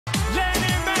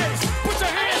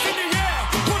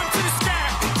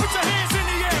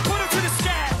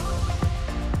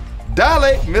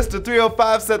Dale, Mr.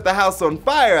 305 set the house on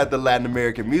fire at the Latin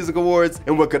American Music Awards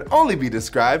in what could only be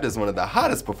described as one of the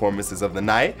hottest performances of the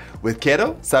night with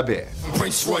Quiero Saber.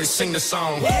 Prince Royce sing the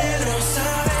song.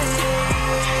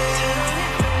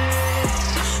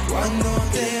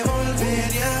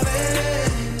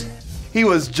 He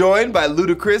was joined by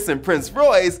Ludacris and Prince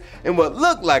Royce in what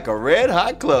looked like a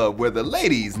red-hot club where the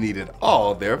ladies needed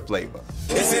all their flavor.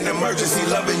 It's an emergency,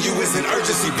 loving you is an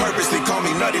urgency. Purposely call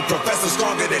me nutty, professor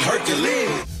stronger than Hercules.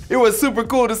 It was super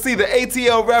cool to see the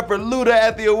ATL rapper Luda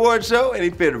at the award show, and he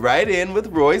fit right in with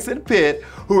Royce and Pitt,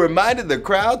 who reminded the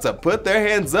crowd to put their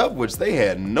hands up, which they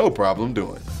had no problem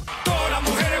doing.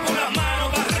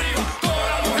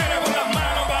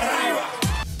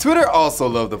 Twitter also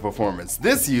loved the performance.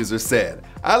 This user said,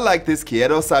 "I like this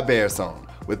Quiero Saber song,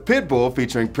 with Pitbull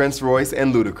featuring Prince Royce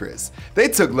and Ludacris. They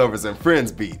took Lovers and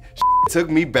Friends beat. Took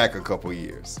me back a couple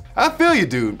years." I feel you,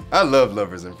 dude. I love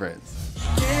Lovers and Friends.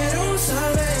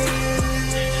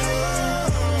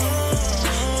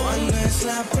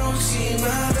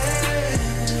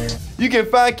 You can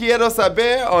find Quiero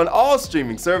Saber on all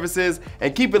streaming services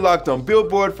and keep it locked on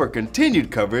Billboard for continued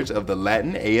coverage of the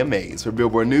Latin AMAs. For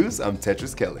Billboard News, I'm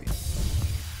Tetris Kelly.